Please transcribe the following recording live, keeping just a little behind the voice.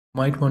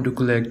Might want to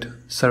collect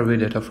survey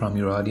data from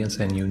your audience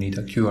and you need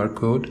a QR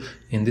code.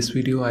 In this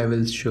video I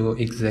will show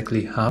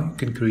exactly how you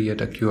can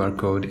create a QR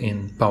code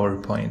in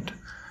PowerPoint.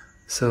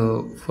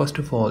 So first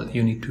of all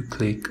you need to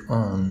click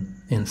on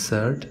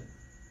Insert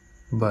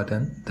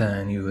button,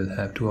 then you will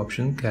have two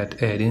options,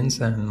 Get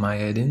Add-ins and My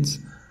Add-ins.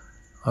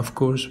 Of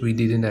course we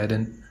didn't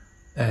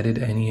added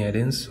any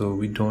add-ins, so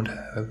we don't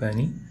have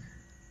any.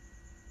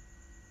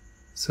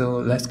 So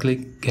let's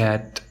click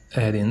Get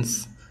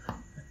Add-ins,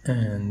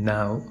 and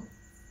now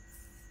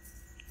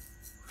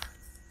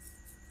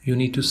you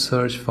need to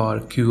search for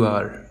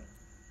QR.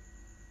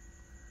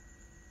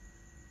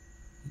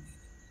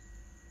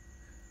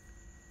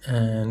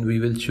 And we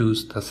will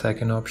choose the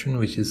second option,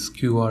 which is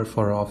QR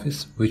for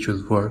Office, which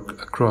will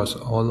work across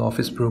all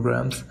Office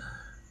programs.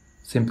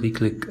 Simply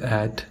click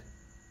Add.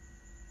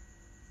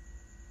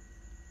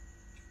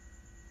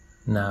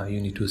 Now you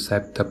need to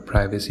set the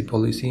privacy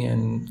policy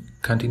and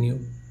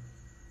continue.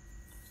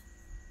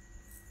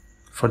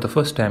 For the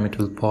first time it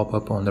will pop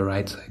up on the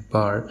right side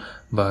bar,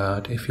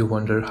 but if you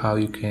wonder how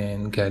you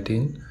can get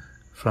in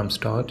from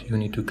start, you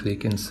need to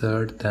click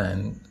Insert,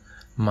 then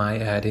My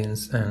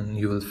Add-ins, and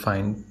you will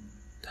find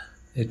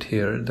it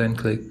here, then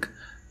click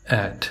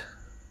Add.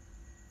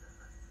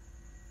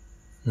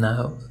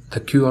 Now the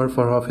QR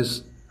for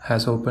Office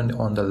has opened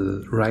on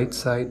the right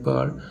side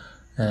bar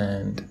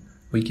and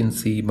we can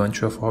see a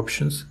bunch of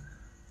options.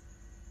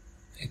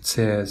 It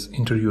says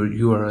enter your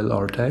URL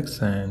or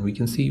text, and we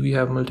can see we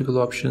have multiple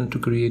options to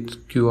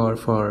create QR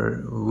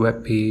for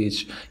web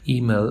page,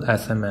 email,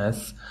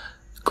 SMS,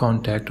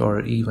 contact,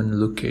 or even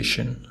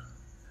location.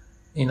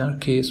 In our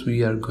case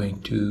we are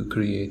going to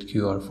create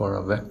QR for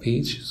a web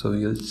page, so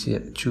we'll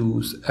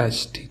choose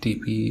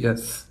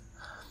HTTPS.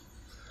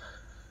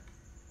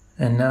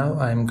 And now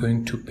I'm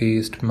going to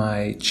paste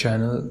my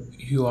channel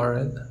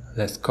URL.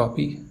 Let's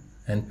copy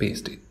and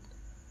paste it.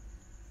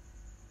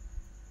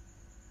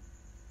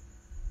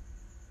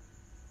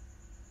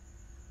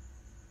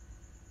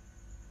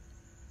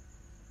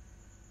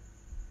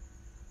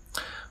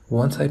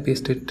 Once I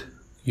paste it,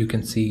 you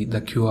can see the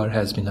QR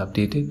has been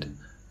updated,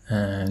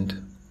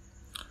 and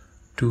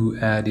to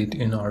add it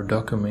in our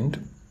document,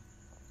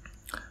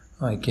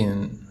 you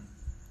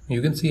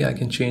can see I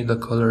can change the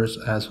colors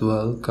as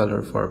well,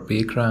 color for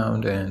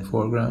background and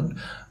foreground,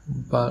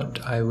 but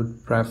I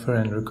would prefer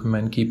and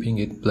recommend keeping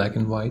it black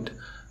and white,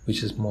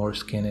 which is more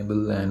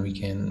scannable, and we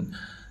can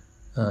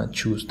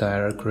choose the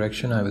error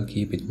correction. I will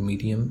keep it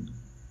medium,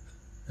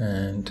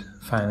 and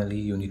finally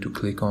you need to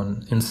click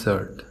on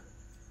Insert.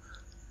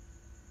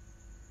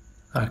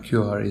 Our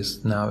QR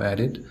is now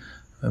added.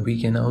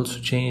 We can also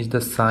change the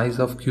size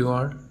of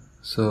QR,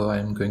 so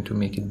I'm going to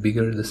make it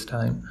bigger this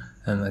time,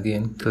 and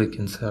again click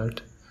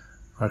Insert.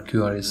 Our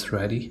QR is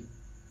ready.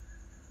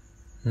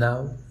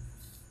 Now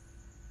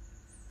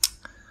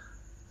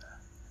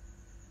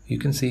you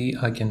can see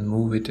I can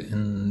move it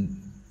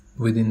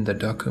within the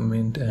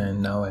document,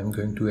 and now I'm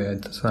going to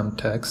add some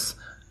text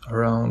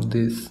around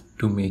this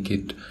to make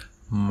it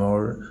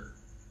more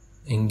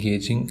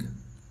engaging.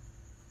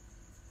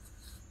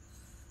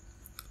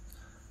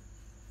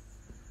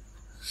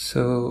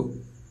 So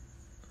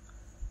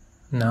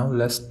now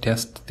let's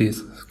test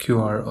this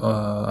QR.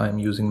 I'm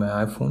using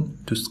my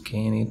iPhone to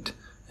scan it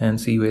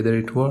and see whether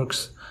it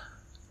works.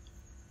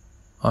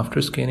 After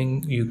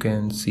scanning, you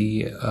can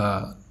see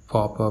a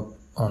pop-up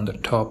on the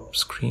top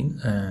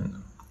screen,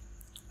 and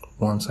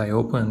once I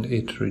opened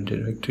it,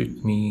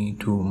 redirected me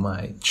to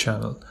my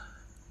channel,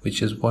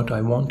 which is what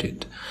I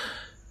wanted.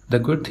 The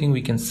good thing,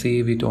 we can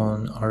save it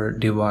on our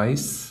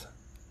device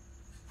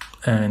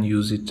and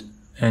use it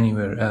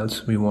anywhere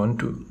else we want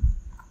to.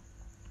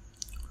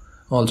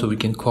 Also we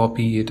can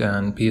copy it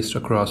and paste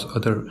across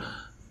other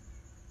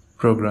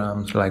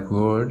programs like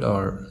Word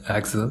or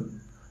Excel,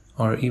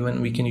 or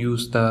even we can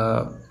use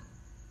the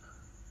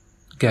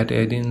Get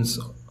Add-ins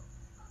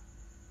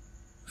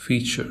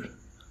feature.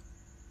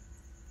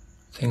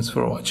 Thanks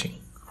for watching.